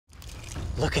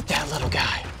Look at that little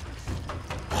guy.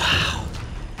 Wow,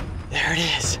 there it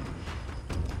is.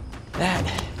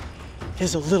 That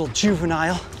is a little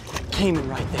juvenile caiman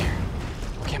right there.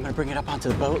 Okay, I'm gonna bring it up onto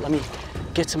the boat. Let me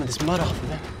get some of this mud off of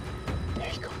him.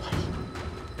 There you go,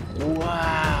 buddy.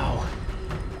 Wow,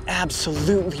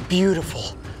 absolutely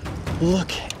beautiful.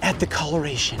 Look at the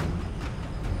coloration.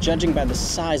 Judging by the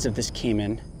size of this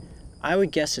caiman, I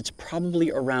would guess it's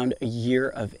probably around a year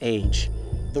of age.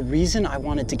 The reason I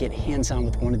wanted to get hands-on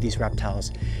with one of these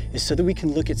reptiles is so that we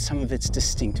can look at some of its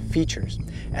distinct features.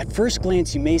 At first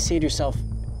glance, you may say to yourself,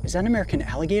 is that an American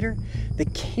alligator? The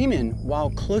caiman,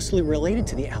 while closely related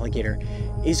to the alligator,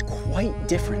 is quite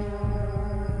different.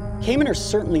 Caiman are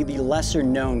certainly the lesser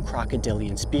known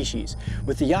crocodilian species.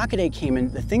 With the Yakidae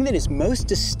caiman, the thing that is most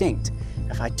distinct,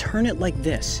 if I turn it like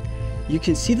this, you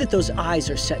can see that those eyes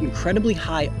are set incredibly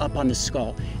high up on the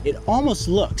skull. It almost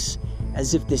looks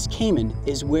as if this caiman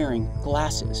is wearing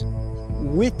glasses.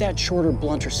 With that shorter,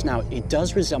 blunter snout, it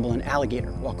does resemble an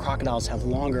alligator, while crocodiles have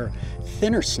longer,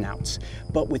 thinner snouts.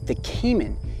 But with the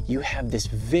caiman, you have this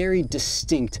very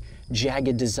distinct,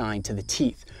 jagged design to the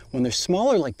teeth. When they're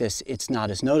smaller like this, it's not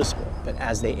as noticeable, but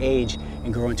as they age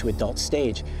and grow into adult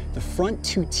stage, the front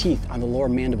two teeth on the lower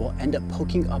mandible end up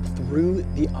poking up through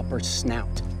the upper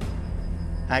snout.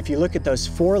 Now, if you look at those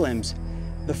forelimbs,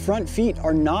 the front feet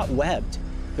are not webbed.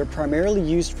 They're primarily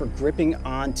used for gripping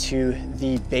onto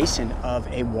the basin of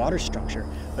a water structure,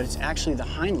 but it's actually the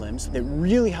hind limbs that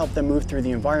really help them move through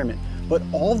the environment. But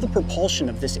all of the propulsion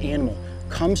of this animal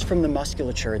comes from the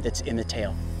musculature that's in the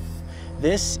tail.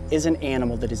 This is an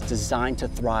animal that is designed to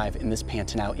thrive in this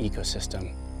Pantanal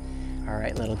ecosystem. All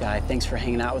right, little guy, thanks for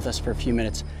hanging out with us for a few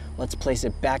minutes. Let's place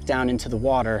it back down into the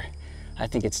water. I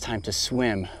think it's time to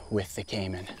swim with the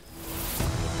caiman.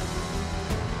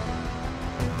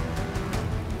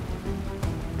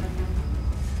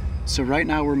 So right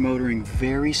now we're motoring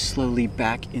very slowly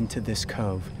back into this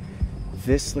cove.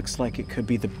 This looks like it could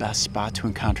be the best spot to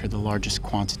encounter the largest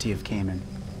quantity of caiman.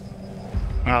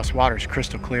 Wow, this water is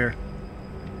crystal clear.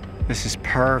 This is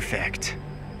perfect.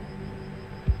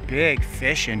 Big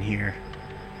fish in here.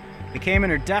 The caiman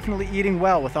are definitely eating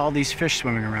well with all these fish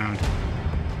swimming around.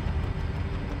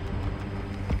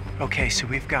 Okay, so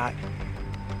we've got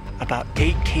about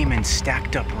 8 caimans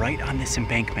stacked up right on this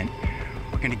embankment.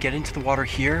 We're gonna get into the water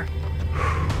here.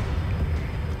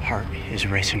 Heart is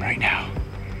racing right now.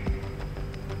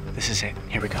 This is it,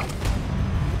 here we go.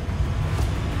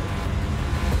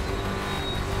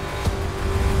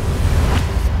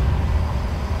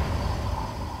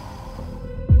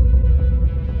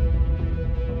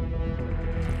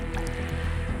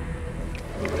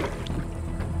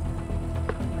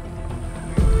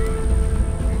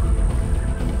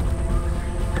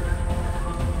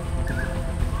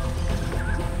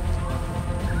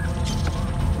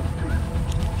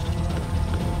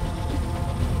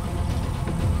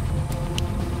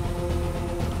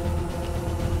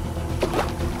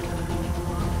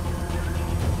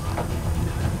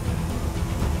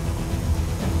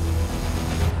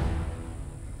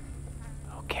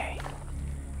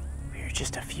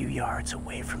 Just a few yards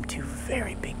away from 2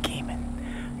 very big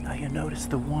caiman. Now you'll notice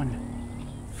the one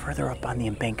further up on the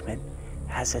embankment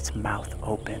has its mouth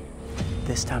open.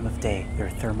 This time of day, they're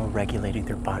thermoregulating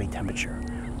their body temperature.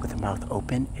 With the mouth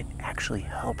open, it actually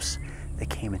helps the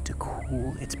caiman to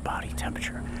cool its body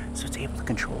temperature, so it's able to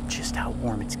control just how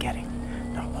warm it's getting.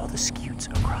 Now all the scutes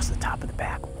across the top of the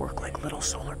back work like little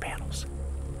solar panels,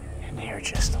 and they are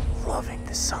just loving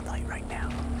the sunlight right now.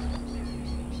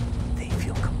 They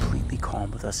feel completely calm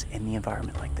with us in the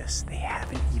environment like this. They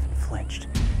haven't even flinched.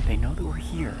 They know that we're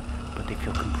here, but they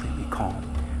feel completely calm.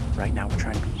 Right now, we're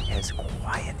trying to be as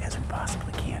quiet as we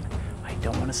possibly can. I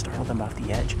don't want to startle them off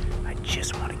the edge. I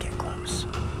just want to get close.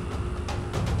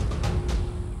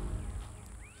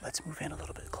 Let's move in a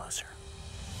little bit closer.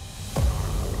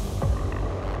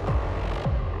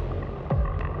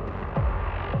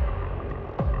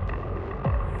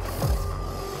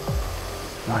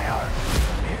 My heart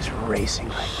is racing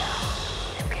right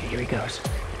now. Okay, here he goes.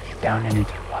 Down and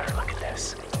into the water. Look at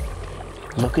this.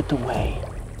 Look at the way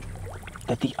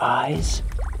that the eyes,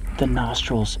 the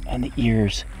nostrils, and the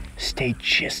ears stay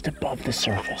just above the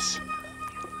surface.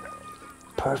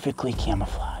 Perfectly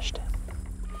camouflaged.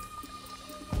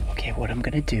 Okay, what I'm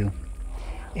gonna do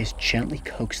is gently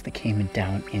coax the caiman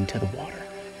down into the water.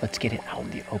 Let's get it out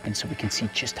in the open so we can see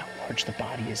just how large the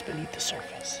body is beneath the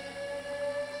surface.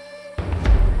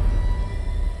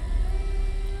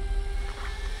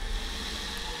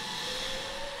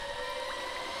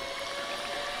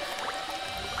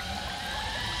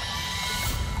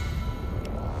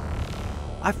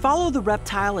 I follow the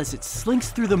reptile as it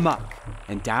slinks through the muck.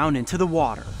 and down into the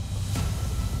water.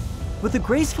 With a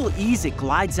graceful ease, it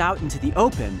glides out into the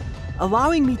open,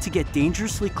 allowing me to get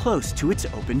dangerously close to its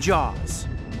open jaws.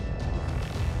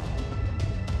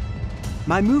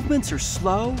 My movements are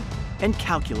slow and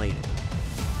calculated.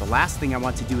 The last thing I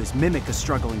want to do is mimic a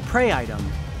struggling prey item,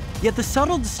 yet the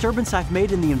subtle disturbance I've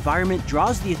made in the environment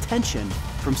draws the attention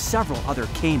from several other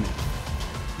caiman.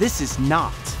 This is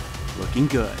not looking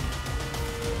good.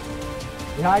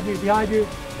 Behind you, behind you.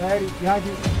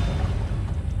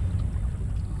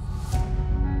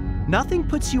 Nothing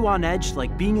puts you on edge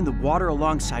like being in the water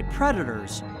alongside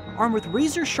predators, armed with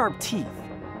razor-sharp teeth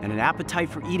and an appetite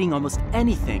for eating almost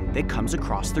anything that comes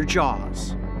across their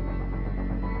jaws.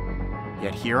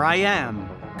 Yet here I am,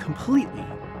 completely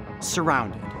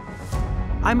surrounded.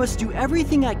 I must do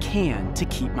everything I can to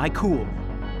keep my cool,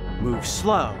 move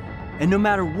slow, and no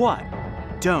matter what,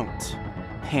 don't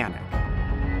panic.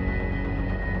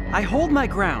 I hold my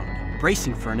ground,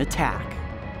 bracing for an attack,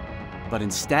 but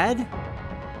instead,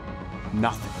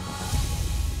 nothing.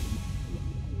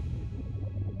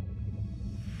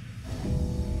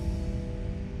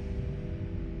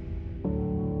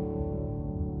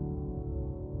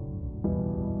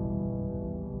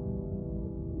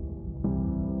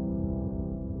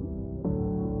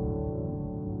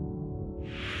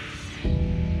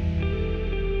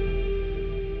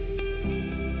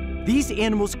 These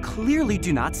animals clearly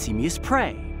do not see me as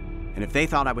prey, and if they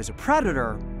thought I was a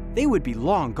predator, they would be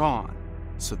long gone.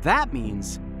 So that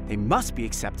means they must be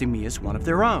accepting me as one of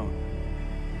their own.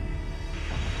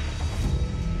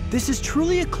 This is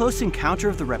truly a close encounter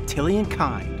of the reptilian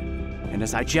kind, and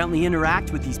as I gently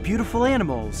interact with these beautiful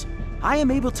animals, I am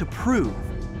able to prove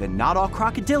that not all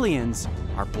crocodilians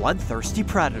are bloodthirsty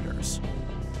predators.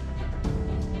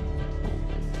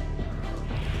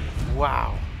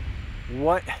 Wow,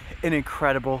 what an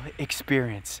incredible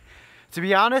experience. To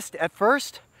be honest, at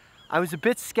first, I was a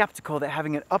bit skeptical that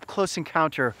having an up-close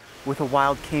encounter with a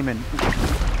wild caiman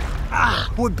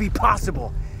would be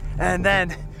possible. And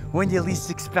then, when you least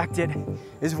expect it,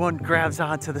 is one grabs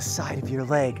onto the side of your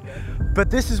leg. But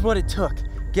this is what it took,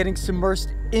 getting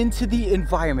submersed into the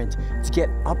environment to get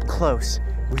up close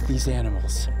with these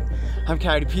animals. I'm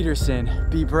Coyote Peterson.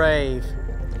 Be brave,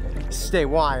 stay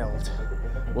wild.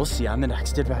 We'll see you on the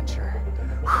next adventure.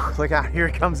 Whew, look out, here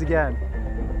it comes again.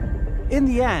 In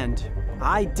the end,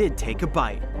 I did take a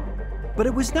bite, but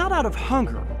it was not out of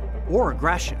hunger or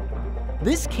aggression.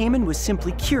 This caiman was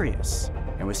simply curious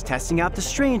and was testing out the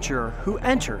stranger who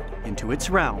entered into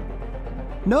its realm.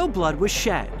 No blood was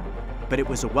shed, but it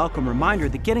was a welcome reminder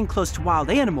that getting close to wild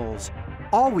animals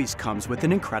always comes with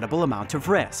an incredible amount of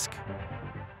risk.